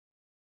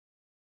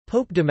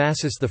Pope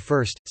Damasus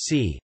I,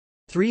 c.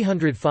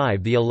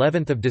 305, the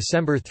 11th of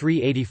December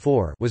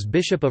 384, was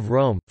Bishop of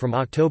Rome from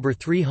October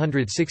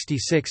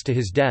 366 to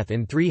his death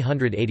in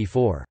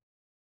 384.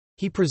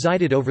 He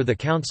presided over the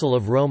Council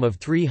of Rome of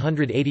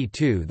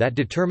 382 that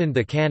determined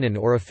the canon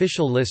or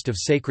official list of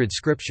sacred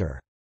scripture.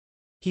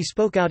 He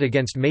spoke out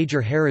against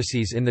major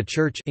heresies in the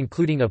Church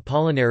including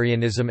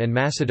Apollinarianism and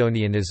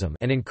Macedonianism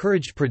and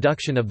encouraged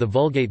production of the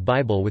Vulgate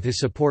Bible with his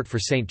support for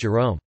Saint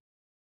Jerome.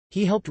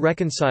 He helped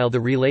reconcile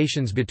the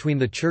relations between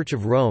the Church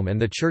of Rome and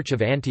the Church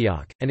of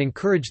Antioch, and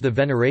encouraged the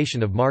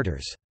veneration of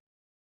martyrs.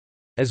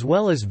 As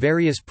well as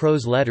various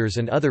prose letters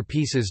and other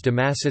pieces,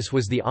 Damasus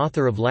was the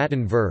author of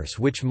Latin verse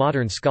which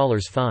modern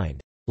scholars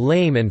find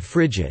lame and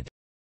frigid.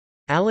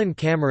 Alan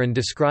Cameron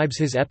describes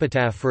his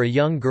epitaph for a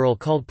young girl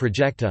called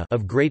Projecta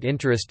of great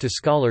interest to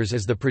scholars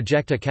as the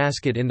Projecta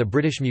casket in the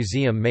British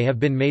Museum may have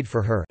been made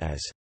for her as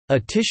a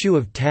tissue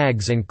of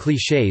tags and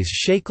clichés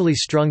shakily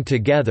strung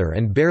together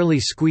and barely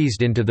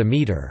squeezed into the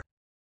meter.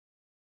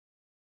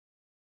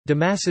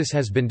 Damasus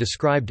has been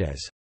described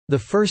as the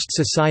first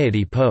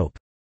society pope,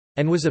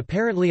 and was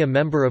apparently a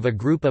member of a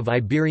group of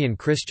Iberian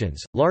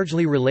Christians,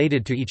 largely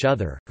related to each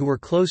other, who were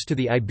close to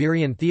the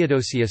Iberian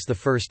Theodosius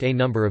I. A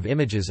number of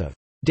images of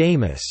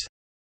Damus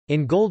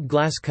in gold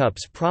glass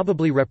cups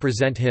probably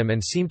represent him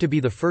and seem to be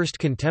the first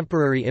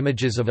contemporary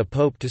images of a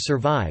pope to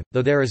survive,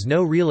 though there is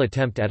no real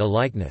attempt at a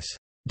likeness.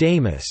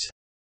 Damus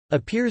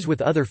appears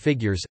with other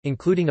figures,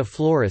 including a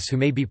Florus who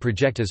may be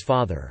Projecta's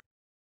father.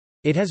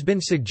 It has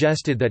been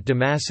suggested that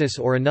Damasus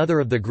or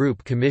another of the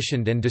group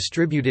commissioned and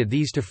distributed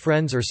these to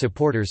friends or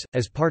supporters,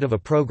 as part of a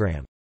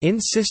program,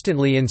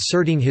 insistently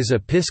inserting his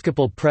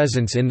episcopal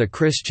presence in the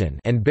Christian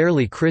and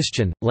barely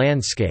Christian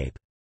landscape.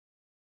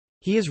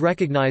 He is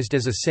recognized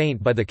as a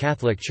saint by the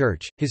Catholic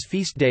Church. His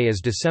feast day is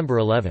December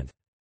 11.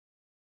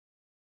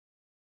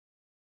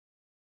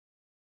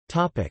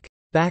 Topic: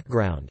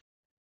 Background.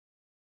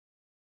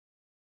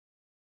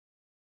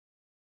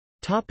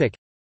 Topic: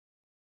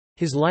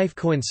 His life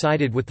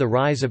coincided with the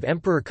rise of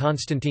Emperor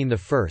Constantine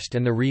I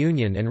and the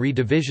reunion and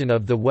redivision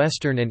of the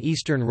Western and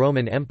Eastern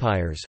Roman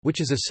empires, which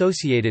is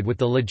associated with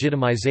the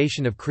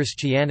legitimization of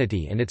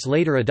Christianity and its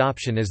later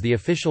adoption as the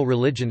official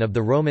religion of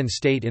the Roman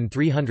state in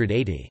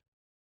 380.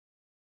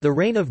 The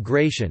reign of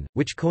Gratian,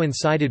 which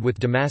coincided with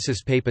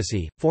Damasus'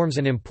 papacy, forms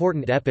an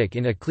important epoch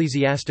in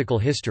ecclesiastical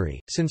history,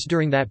 since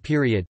during that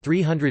period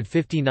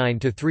 359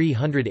 to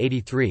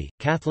 383,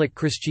 Catholic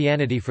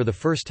Christianity for the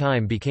first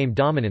time became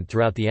dominant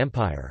throughout the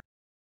empire.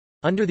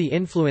 Under the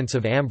influence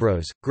of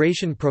Ambrose,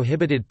 Gratian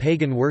prohibited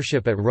pagan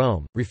worship at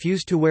Rome,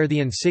 refused to wear the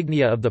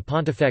insignia of the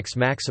Pontifex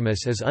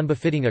Maximus as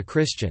unbefitting a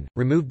Christian,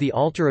 removed the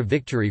altar of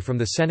victory from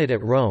the Senate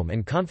at Rome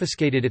and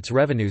confiscated its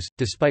revenues,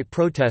 despite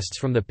protests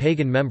from the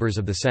pagan members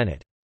of the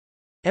Senate.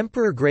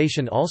 Emperor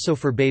Gratian also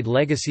forbade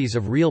legacies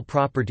of real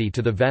property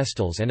to the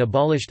Vestals and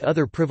abolished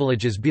other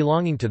privileges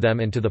belonging to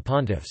them and to the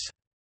pontiffs.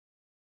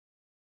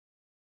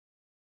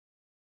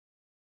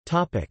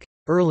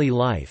 Early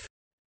life.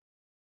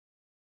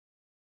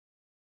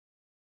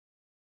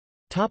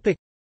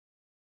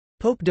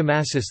 Pope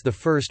Damasus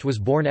I was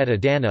born at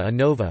Adana a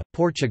Nova,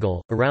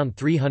 Portugal, around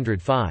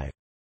 305.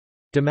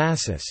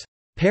 Damasus'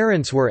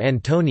 parents were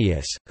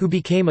Antonius, who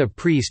became a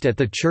priest at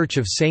the Church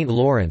of Saint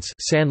Lawrence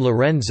San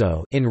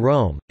Lorenzo in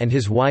Rome, and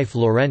his wife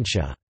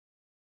Laurentia.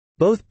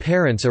 Both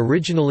parents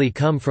originally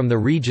come from the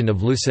region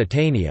of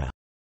Lusitania.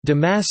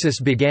 Damasus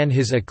began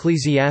his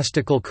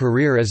ecclesiastical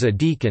career as a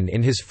deacon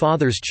in his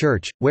father's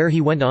church, where he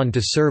went on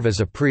to serve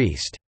as a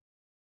priest.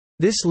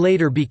 This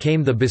later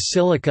became the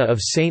Basilica of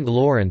Saint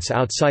Lawrence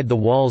outside the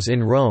walls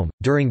in Rome,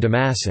 during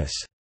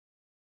Damasus'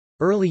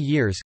 early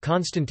years.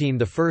 Constantine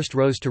I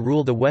rose to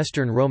rule the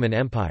Western Roman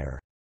Empire.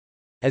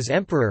 As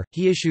emperor,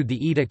 he issued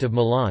the Edict of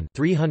Milan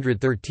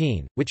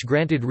 313, which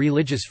granted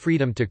religious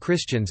freedom to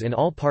Christians in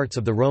all parts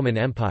of the Roman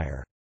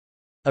Empire.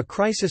 A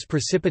crisis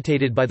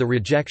precipitated by the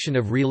rejection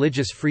of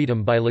religious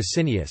freedom by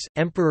Licinius,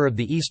 emperor of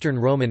the Eastern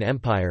Roman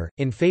Empire,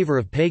 in favor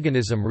of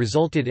paganism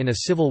resulted in a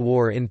civil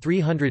war in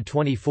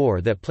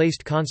 324 that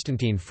placed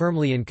Constantine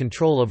firmly in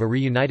control of a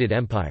reunited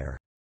empire.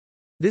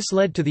 This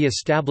led to the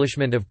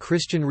establishment of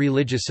Christian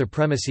religious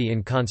supremacy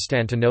in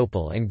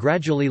Constantinople and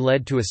gradually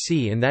led to a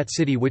see in that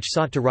city which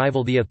sought to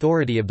rival the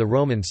authority of the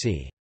Roman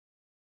see.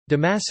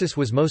 Damasus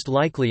was most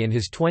likely in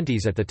his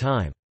 20s at the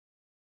time.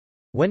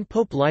 When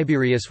Pope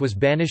Liberius was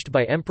banished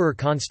by Emperor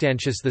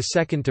Constantius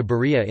II to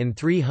Berea in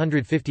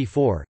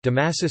 354,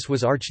 Damasus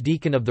was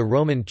archdeacon of the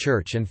Roman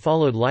Church and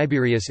followed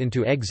Liberius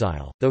into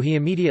exile, though he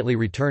immediately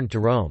returned to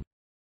Rome.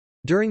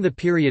 During the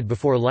period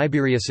before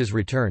Liberius's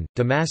return,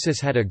 Damasus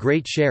had a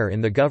great share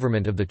in the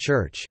government of the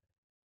Church.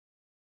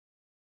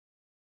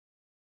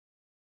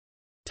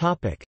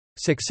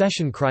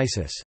 Succession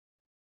crisis.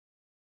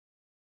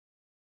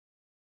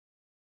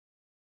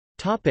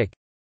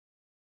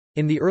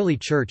 In the early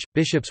Church,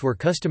 bishops were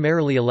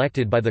customarily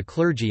elected by the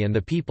clergy and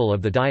the people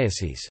of the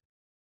diocese.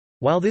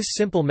 While this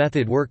simple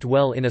method worked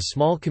well in a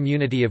small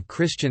community of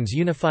Christians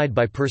unified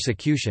by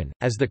persecution,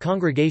 as the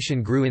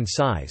congregation grew in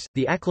size,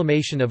 the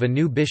acclamation of a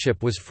new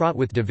bishop was fraught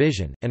with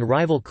division, and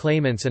rival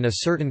claimants and a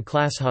certain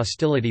class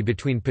hostility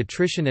between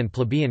patrician and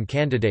plebeian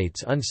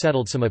candidates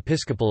unsettled some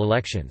episcopal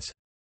elections.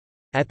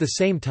 At the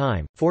same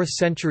time,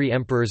 4th-century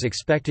emperors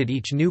expected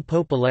each new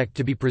pope-elect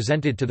to be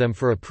presented to them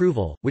for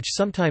approval, which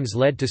sometimes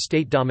led to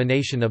state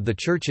domination of the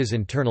Church's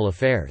internal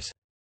affairs.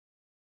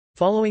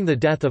 Following the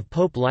death of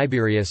Pope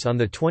Liberius on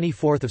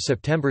 24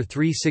 September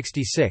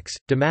 366,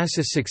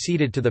 Damasus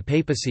succeeded to the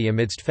papacy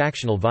amidst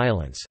factional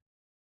violence.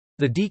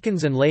 The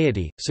deacons and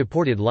laity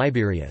supported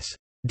Liberius'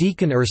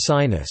 deacon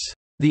Ursinus.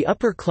 The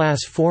upper-class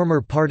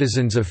former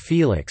partisans of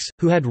Felix,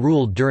 who had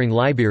ruled during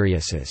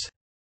Liberius's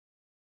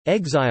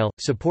exile,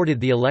 supported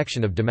the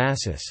election of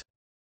Damasus.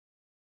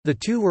 The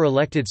two were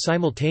elected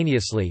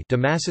simultaneously.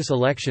 Damasus'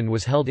 election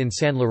was held in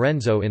San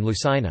Lorenzo in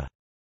Lucina.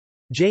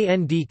 J.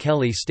 N. D.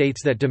 Kelly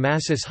states that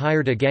Damasus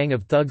hired a gang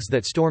of thugs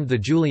that stormed the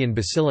Julian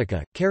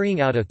Basilica,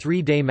 carrying out a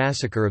 3-day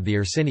massacre of the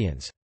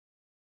Ursinians.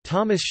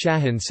 Thomas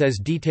Shahan says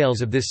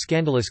details of this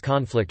scandalous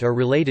conflict are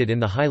related in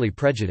the highly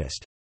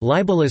prejudiced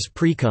Libellus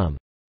Precum,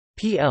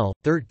 pl.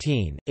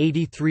 13,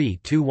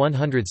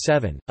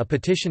 83–107, a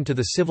petition to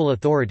the civil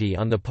authority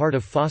on the part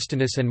of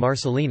Faustinus and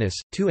Marcellinus,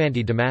 two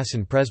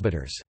anti-Damasan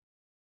presbyters.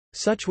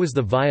 Such was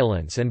the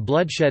violence and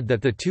bloodshed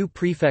that the two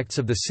prefects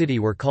of the city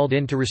were called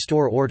in to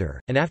restore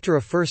order, and after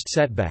a first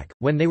setback,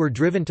 when they were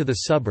driven to the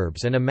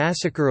suburbs and a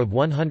massacre of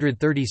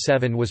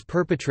 137 was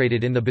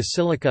perpetrated in the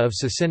Basilica of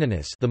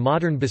Sicininus, the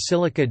modern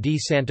Basilica di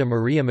Santa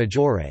Maria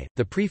Maggiore,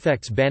 the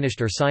prefects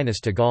banished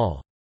Ursinus to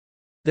Gaul.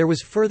 There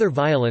was further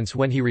violence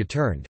when he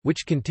returned,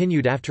 which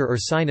continued after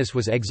Ursinus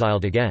was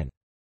exiled again.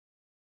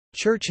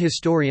 Church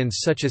historians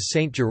such as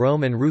Saint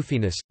Jerome and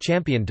Rufinus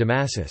championed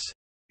Damasus.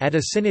 At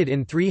a synod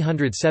in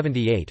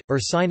 378,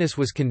 Ursinus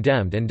was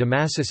condemned and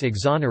Damasus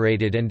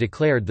exonerated and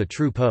declared the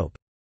true pope.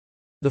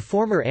 The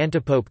former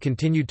antipope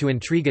continued to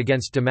intrigue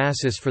against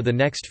Damasus for the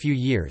next few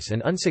years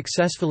and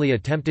unsuccessfully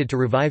attempted to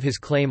revive his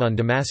claim on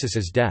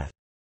Damasus's death.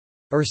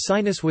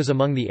 Ursinus was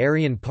among the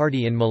Arian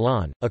party in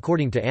Milan,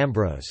 according to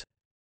Ambrose.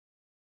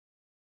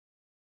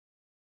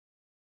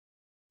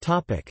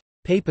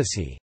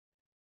 Papacy.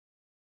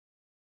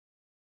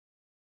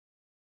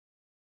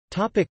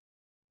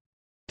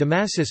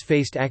 Damasus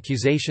faced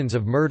accusations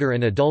of murder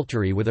and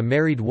adultery with a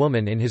married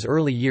woman in his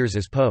early years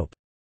as pope.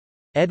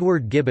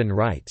 Edward Gibbon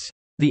writes,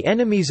 "The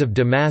enemies of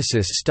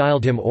Damasus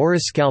styled him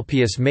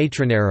Oroscalpius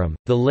Matronarum,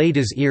 the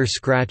ladies'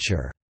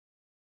 ear-scratcher."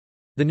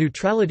 The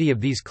neutrality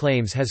of these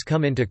claims has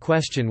come into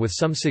question, with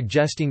some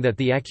suggesting that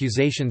the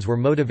accusations were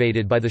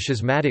motivated by the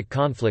schismatic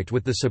conflict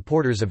with the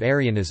supporters of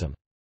Arianism.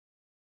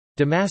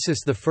 Damasus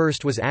I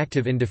was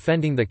active in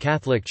defending the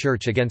Catholic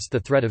Church against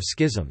the threat of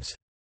schisms.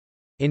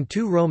 In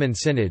two Roman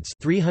synods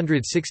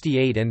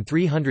 368 and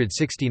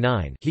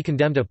 369 he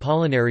condemned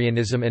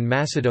Apollinarianism and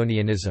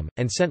Macedonianism,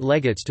 and sent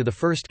legates to the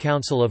First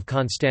Council of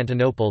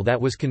Constantinople that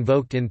was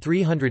convoked in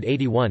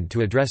 381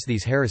 to address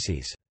these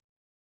heresies.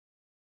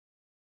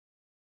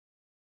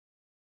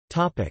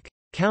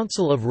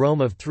 Council of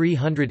Rome of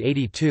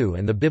 382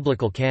 and the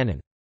Biblical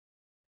Canon.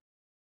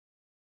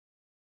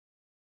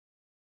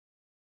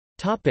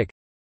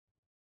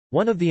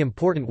 One of the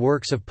important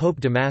works of Pope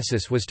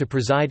Damasus was to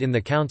preside in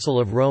the Council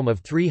of Rome of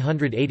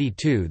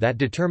 382 that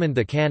determined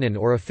the canon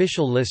or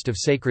official list of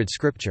sacred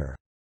scripture.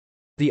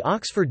 The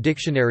Oxford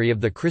Dictionary of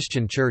the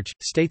Christian Church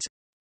states,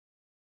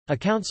 "A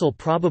council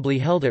probably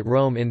held at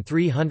Rome in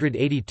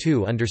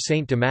 382 under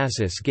Saint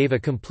Damasus gave a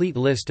complete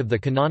list of the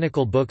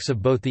canonical books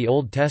of both the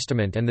Old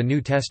Testament and the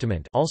New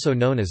Testament, also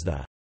known as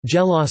the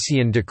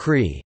Gelasian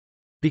Decree,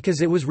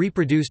 because it was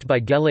reproduced by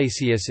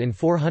Gelasius in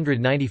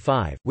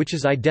 495, which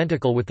is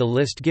identical with the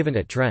list given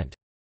at Trent."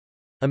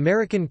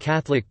 American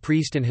Catholic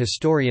priest and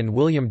historian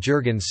William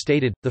Jurgens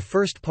stated, "The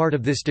first part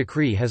of this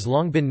decree has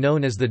long been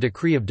known as the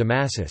Decree of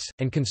Damasus,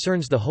 and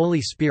concerns the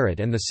Holy Spirit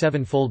and the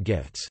sevenfold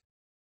gifts.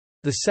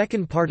 The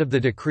second part of the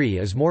decree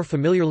is more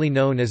familiarly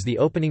known as the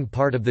opening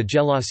part of the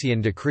Gelasian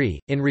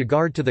Decree, in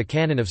regard to the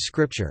canon of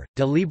Scripture,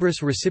 de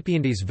libris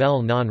recipiendis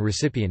vel non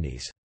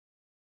recipiendis.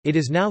 It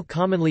is now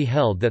commonly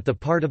held that the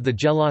part of the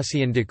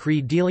Gelasian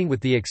Decree dealing with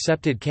the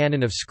accepted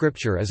canon of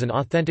Scripture is an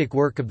authentic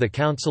work of the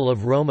Council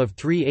of Rome of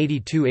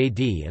 382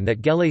 AD and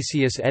that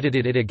Gelasius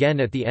edited it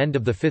again at the end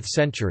of the 5th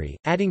century,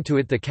 adding to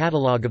it the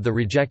catalogue of the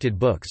rejected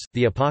books,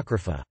 the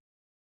Apocrypha.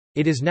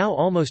 It is now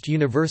almost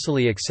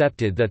universally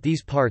accepted that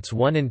these parts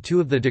 1 and 2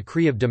 of the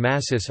Decree of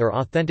Damasus are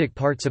authentic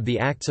parts of the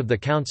Acts of the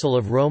Council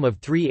of Rome of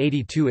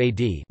 382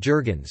 AD.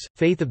 Jurgens,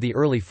 Faith of the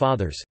Early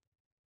Fathers.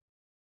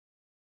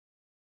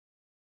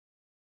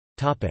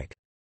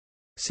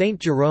 Saint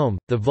Jerome,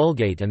 the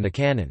Vulgate and the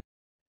Canon.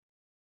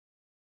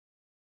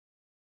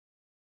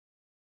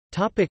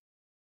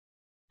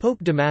 Pope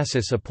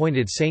Damasus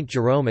appointed Saint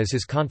Jerome as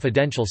his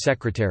confidential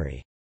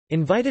secretary.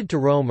 Invited to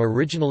Rome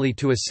originally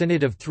to a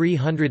synod of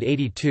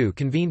 382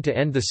 convened to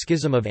end the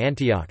Schism of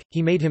Antioch,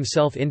 he made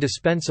himself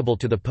indispensable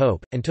to the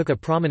pope, and took a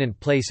prominent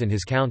place in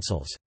his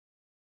councils.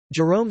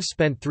 Jerome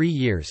spent 3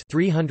 years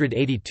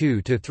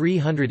 382 to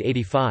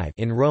 385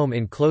 in Rome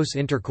in close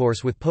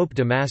intercourse with Pope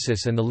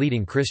Damasus and the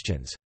leading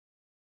Christians.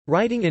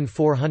 Writing in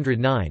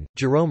 409,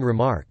 Jerome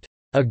remarked,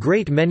 "A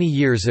great many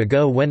years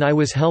ago when I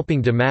was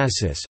helping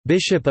Damasus,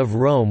 Bishop of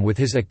Rome with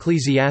his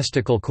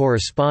ecclesiastical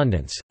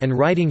correspondence, and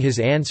writing his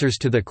answers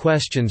to the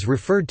questions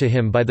referred to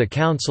him by the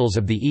councils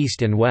of the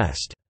East and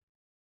West."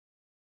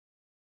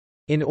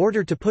 In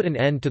order to put an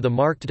end to the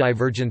marked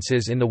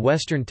divergences in the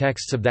Western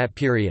texts of that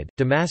period,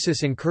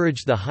 Damasus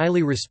encouraged the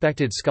highly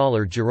respected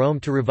scholar Jerome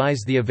to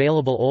revise the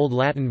available Old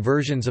Latin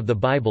versions of the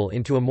Bible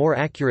into a more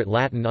accurate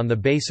Latin on the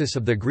basis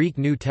of the Greek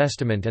New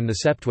Testament and the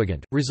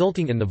Septuagint,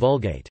 resulting in the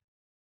Vulgate.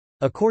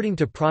 According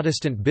to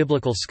Protestant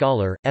biblical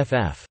scholar,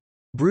 F.F.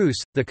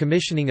 Bruce, the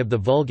commissioning of the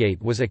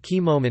Vulgate was a key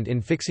moment in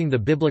fixing the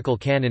biblical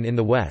canon in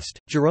the West.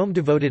 Jerome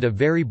devoted a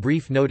very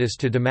brief notice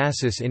to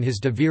Damasus in his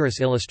De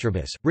Viris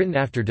Illustribus, written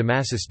after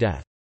Damasus'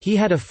 death. He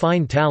had a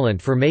fine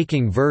talent for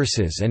making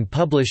verses and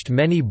published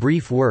many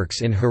brief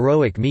works in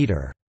heroic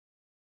meter.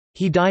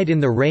 He died in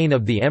the reign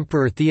of the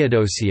Emperor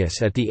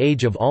Theodosius at the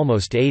age of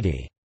almost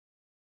 80.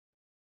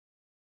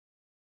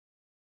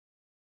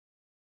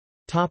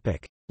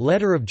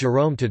 Letter of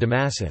Jerome to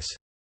Damasus.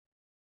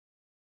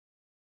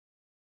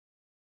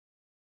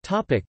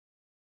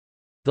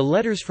 The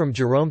letters from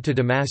Jerome to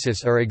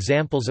Damasus are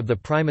examples of the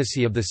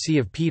primacy of the See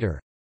of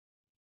Peter.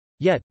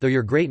 Yet, though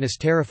your greatness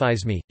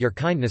terrifies me, your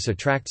kindness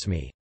attracts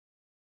me.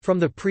 From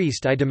the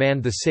priest I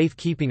demand the safe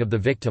keeping of the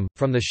victim,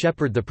 from the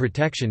shepherd the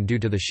protection due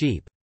to the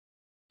sheep.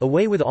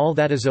 Away with all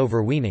that is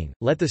overweening,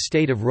 let the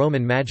state of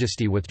Roman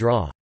majesty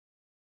withdraw.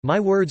 My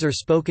words are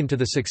spoken to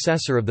the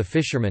successor of the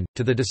fisherman,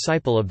 to the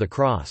disciple of the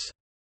cross.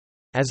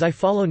 As I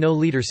follow no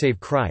leader save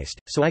Christ,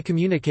 so I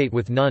communicate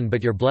with none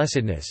but your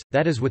blessedness,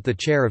 that is with the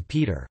chair of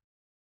Peter.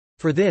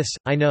 For this,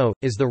 I know,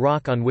 is the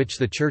rock on which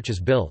the church is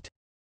built.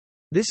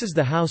 This is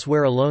the house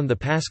where alone the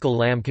paschal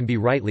lamb can be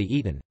rightly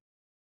eaten.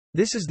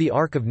 This is the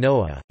ark of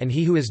Noah, and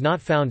he who is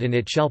not found in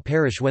it shall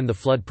perish when the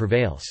flood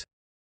prevails.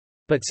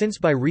 But since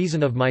by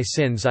reason of my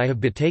sins I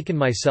have betaken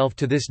myself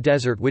to this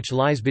desert which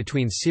lies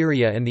between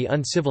Syria and the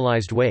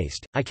uncivilized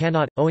waste, I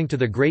cannot, owing to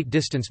the great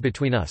distance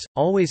between us,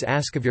 always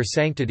ask of your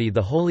sanctity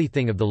the holy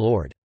thing of the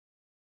Lord.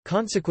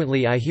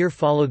 Consequently I here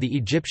follow the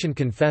Egyptian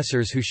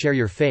confessors who share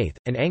your faith,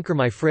 and anchor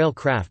my frail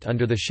craft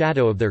under the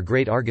shadow of their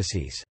great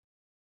argosies.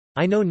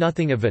 I know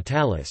nothing of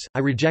Vitalis, I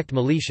reject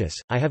Meletius,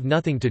 I have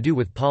nothing to do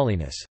with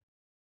Paulinus.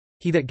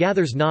 He that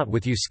gathers not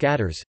with you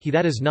scatters, he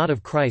that is not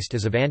of Christ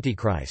is of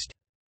Antichrist.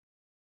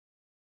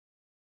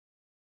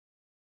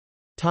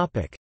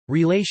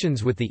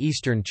 Relations with the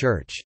Eastern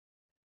Church.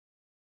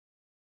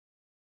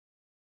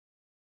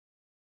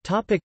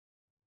 The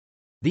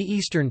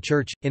Eastern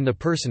Church, in the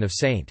person of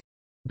Saint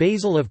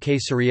Basil of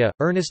Caesarea,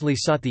 earnestly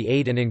sought the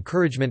aid and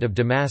encouragement of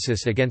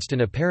Damasus against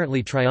an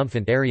apparently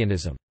triumphant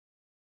Arianism.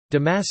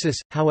 Damasus,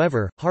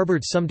 however,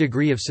 harbored some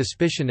degree of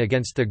suspicion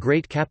against the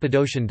great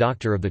Cappadocian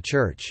doctor of the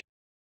Church.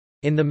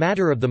 In the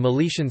matter of the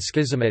Meletian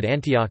schism at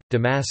Antioch,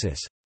 Damasus,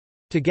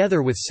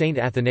 together with Saint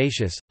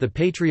Athanasius, the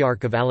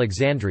Patriarch of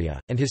Alexandria,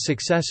 and his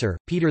successor,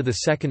 Peter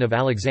II of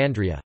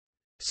Alexandria,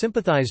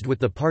 sympathized with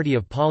the party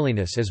of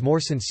Paulinus as more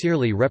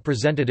sincerely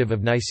representative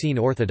of Nicene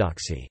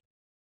orthodoxy.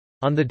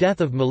 On the death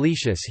of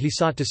Meletius he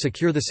sought to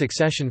secure the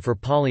succession for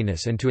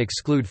Paulinus and to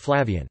exclude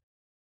Flavian.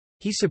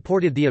 He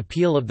supported the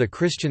appeal of the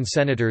Christian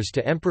senators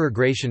to Emperor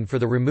Gratian for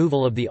the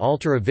removal of the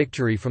altar of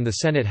victory from the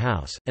Senate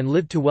house, and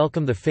lived to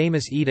welcome the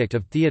famous edict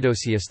of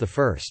Theodosius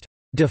I,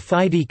 De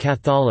Fide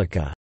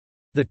Catholica,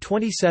 the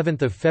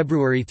 27th of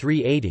February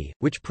 380,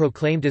 which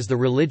proclaimed as the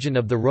religion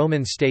of the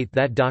Roman state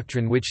that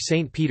doctrine which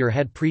Saint Peter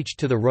had preached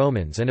to the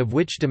Romans and of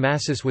which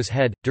Damasus was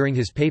head. During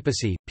his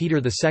papacy, Peter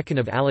II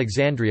of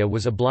Alexandria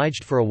was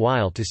obliged for a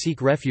while to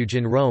seek refuge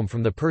in Rome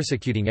from the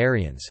persecuting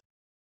Arians.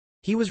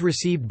 He was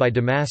received by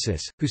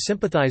Damasus, who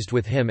sympathized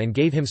with him and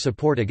gave him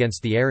support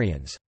against the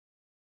Arians.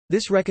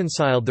 This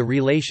reconciled the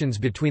relations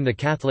between the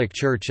Catholic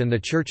Church and the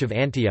Church of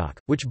Antioch,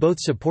 which both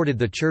supported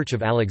the Church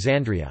of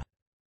Alexandria.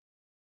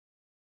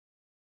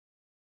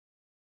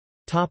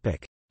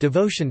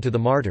 Devotion to the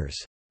martyrs.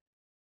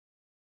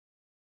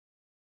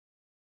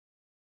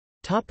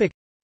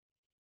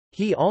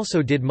 He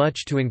also did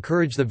much to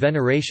encourage the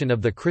veneration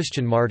of the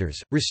Christian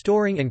martyrs,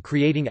 restoring and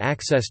creating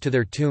access to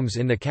their tombs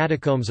in the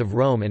catacombs of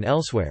Rome and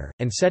elsewhere,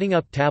 and setting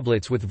up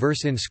tablets with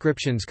verse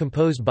inscriptions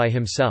composed by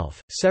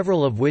himself,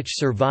 several of which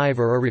survive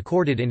or are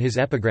recorded in his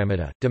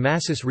Epigrammata.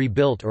 Damasus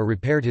rebuilt or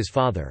repaired his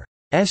father's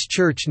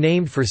church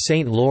named for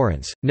Saint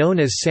Lawrence, known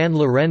as San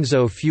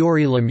Lorenzo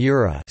fuori le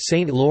mura,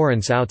 Saint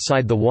Lawrence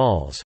outside the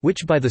walls,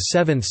 which by the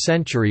 7th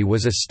century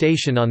was a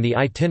station on the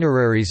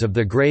itineraries of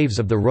the graves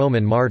of the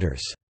Roman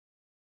martyrs.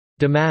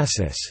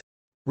 Damasus'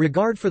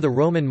 regard for the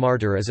Roman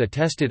martyr is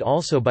attested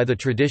also by the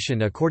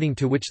tradition according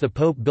to which the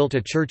Pope built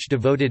a church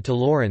devoted to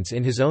Lawrence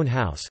in his own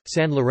house,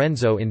 San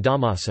Lorenzo in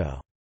Damaso.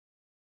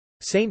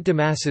 Saint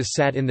Damasus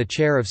sat in the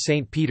chair of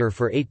Saint Peter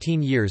for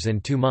 18 years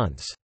and 2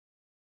 months.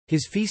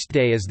 His feast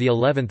day is the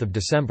 11th of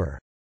December.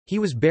 He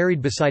was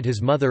buried beside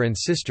his mother and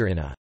sister in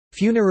a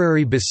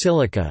funerary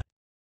basilica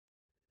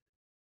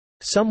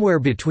somewhere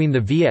between the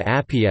Via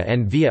Appia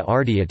and Via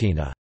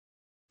Ardeatina,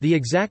 the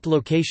exact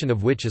location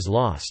of which is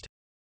lost.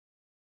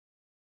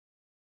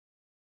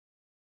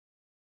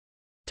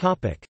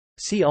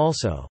 See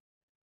also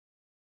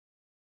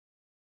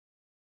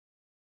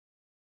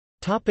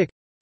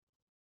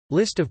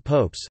List of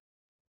popes,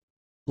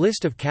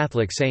 List of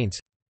Catholic saints.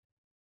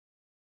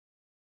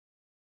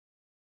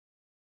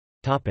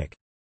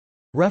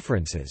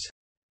 References.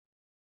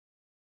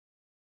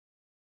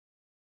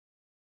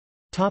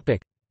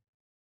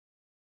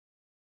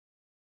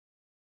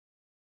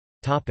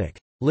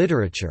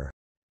 Literature.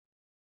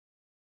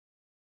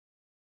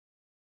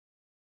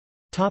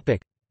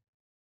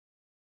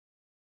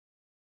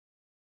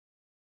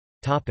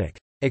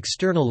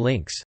 External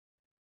links.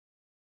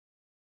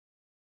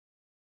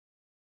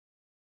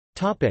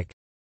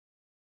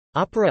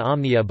 Opera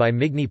Omnia by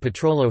Migni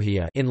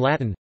Patrologia in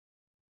Latin.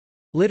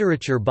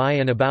 Literature by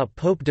and about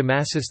Pope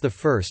Damasus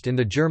I in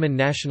the German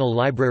National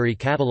Library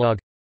Catalogue.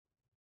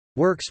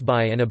 Works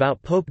by and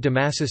about Pope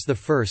Damasus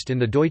I in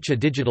the Deutsche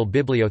Digital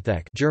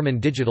Bibliothek, German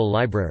Digital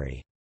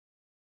Library.